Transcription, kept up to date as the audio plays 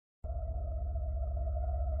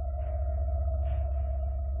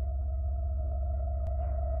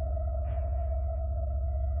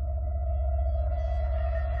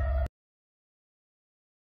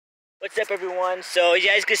What's up, everyone? So as you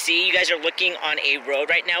guys can see, you guys are looking on a road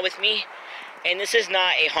right now with me, and this is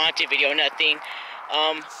not a haunted video, nothing.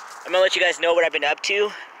 I'm gonna let you guys know what I've been up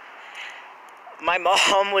to. My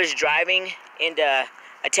mom was driving into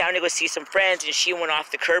a town to go see some friends, and she went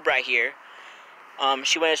off the curb right here.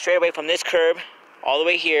 She went straight away from this curb all the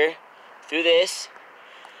way here through this.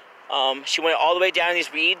 She went all the way down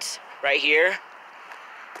these weeds right here,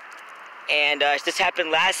 and this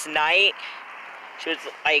happened last night. She was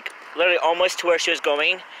like literally almost to where she was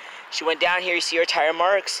going. She went down here, you see her tire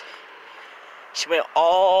marks. She went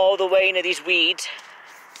all the way into these weeds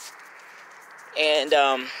and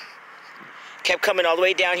kept coming all the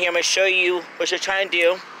way down here. I'm gonna show you what she was trying to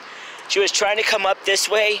do. She was trying to come up this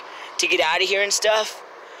way to get out of here and stuff,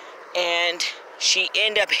 and she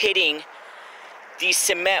ended up hitting these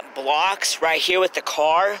cement blocks right here with the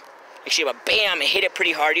car. Like she went bam and hit it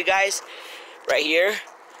pretty hard, you guys, right here.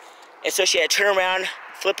 And so she had to turn around,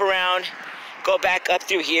 flip around, go back up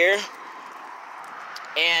through here.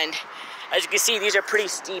 And as you can see, these are pretty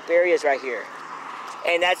steep areas right here.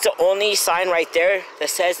 And that's the only sign right there that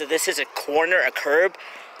says that this is a corner, a curb.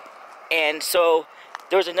 And so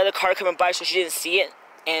there was another car coming by, so she didn't see it.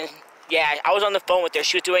 And yeah, I was on the phone with her.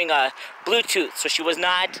 She was doing Bluetooth, so she was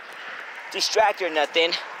not distracted or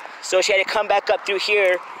nothing. So she had to come back up through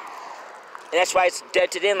here, and that's why it's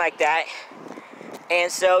dented in like that. And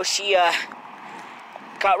so she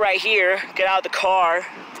got right here, got out of the car,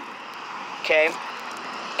 okay,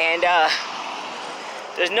 and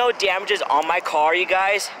there's no damages on my car, you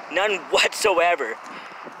guys, none whatsoever,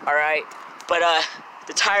 all right, but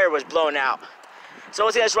the tire was blown out. So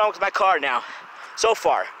what's wrong with my car now, so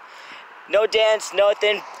far? No dents,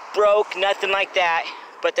 nothing broke, nothing like that,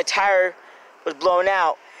 but the tire was blown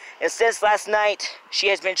out. And since last night, she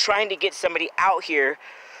has been trying to get somebody out here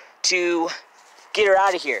to get her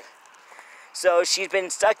out of here. So she's been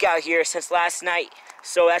stuck out here since last night.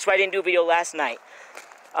 So that's why I didn't do a video last night.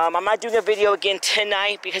 I'm not doing a video again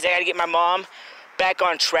tonight because I gotta get my mom back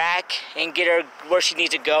on track and get her where she needs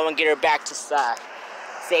to go and get her back to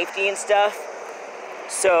safety and stuff.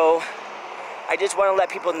 So I just want to let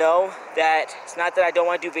people know that it's not that I don't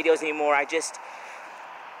want to do videos anymore. I just,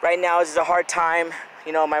 right now this is a hard time.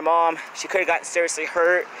 You know, my mom, she could have gotten seriously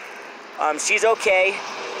hurt. She's okay.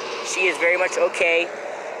 She is very much okay.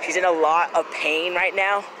 She's in a lot of pain right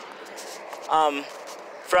now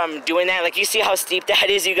from doing that. Like, you see how steep that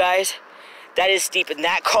is, you guys? That is steep. And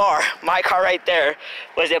that car, my car right there,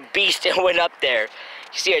 was a beast and went up there.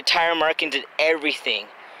 You see her tire markings and everything.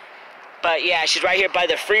 But yeah, she's right here by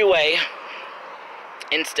the freeway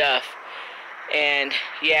and stuff. And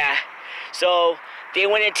yeah, so they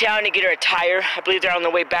went in town to get her a tire. I believe they're on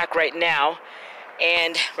their way back right now.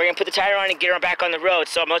 And we're going to put the tire on and get her back on the road.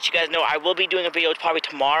 So I'm going to let you guys know I will be doing a video probably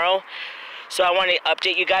tomorrow. So I want to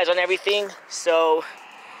update you guys on everything. So,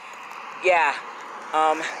 yeah.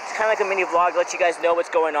 It's kind of like a mini vlog to let you guys know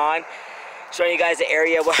what's going on. Showing you guys the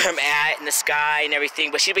area where I'm at and the sky and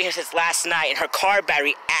everything. But she's been here since last night. And her car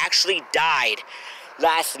battery actually died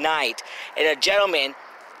last night. And a gentleman,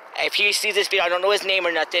 if he sees this video, I don't know his name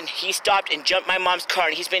or nothing, he stopped and jumped my mom's car,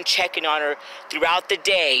 and he's been checking on her throughout the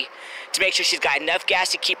day to make sure she's got enough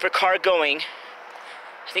gas to keep her car going.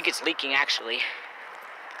 I think it's leaking, actually.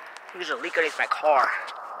 I think there's a leak underneath my car.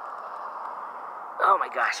 Oh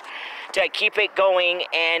my gosh. To keep it going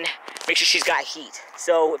and make sure she's got heat.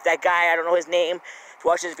 So if that guy, I don't know his name, if you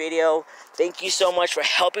watch this video, thank you so much for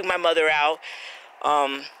helping my mother out.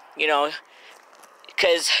 You know,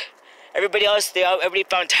 because everybody else, everybody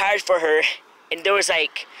found tires for her, and there was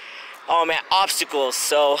like, oh man, obstacles.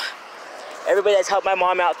 So everybody that's helped my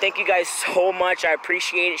mom out, thank you guys so much. I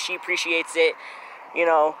appreciate it. She appreciates it. You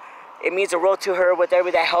know, it means the world to her with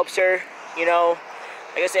everybody that helps her. You know,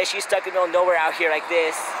 like I said, she's stuck in the middle of nowhere out here like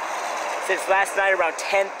this since last night around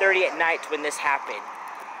 10:30 at night when this happened.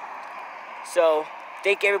 So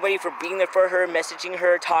thank everybody for being there for her, messaging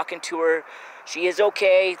her, talking to her. She is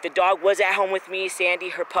okay. The dog was at home with me, Sandy,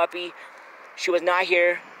 her puppy. She was not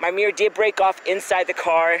here. My mirror did break off inside the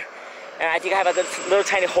car, and I think I have a little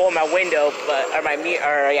tiny hole in my window,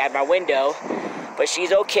 my window. But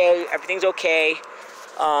she's okay. Everything's okay.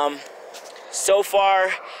 So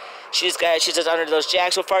far, she's just under those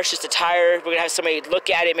jacks. So far, it's just a tire. We're gonna have somebody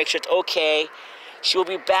look at it, make sure it's okay. She will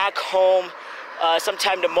be back home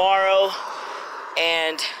sometime tomorrow.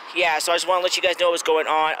 And yeah, so I just want to let you guys know what's going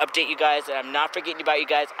on, update you guys, that I'm not forgetting about you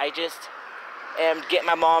guys. I just am getting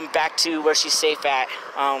my mom back to where she's safe at.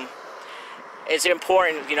 It's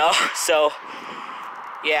important, you know. So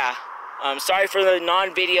yeah, sorry for the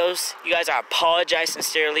non-videos, you guys. I apologize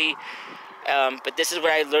sincerely. But this is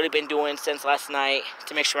what I've literally been doing since last night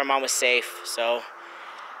to make sure my mom was safe. So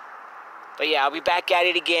But yeah, I'll be back at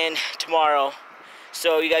it again tomorrow.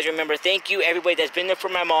 So you guys remember, thank you everybody that's been there for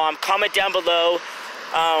my mom. Comment down below,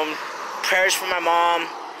 prayers for my mom.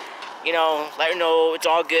 You know, let her know it's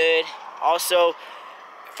all good. Also,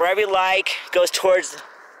 for every like goes towards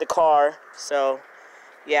the car. So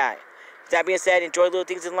yeah, that being said, enjoy little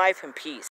things in life and peace.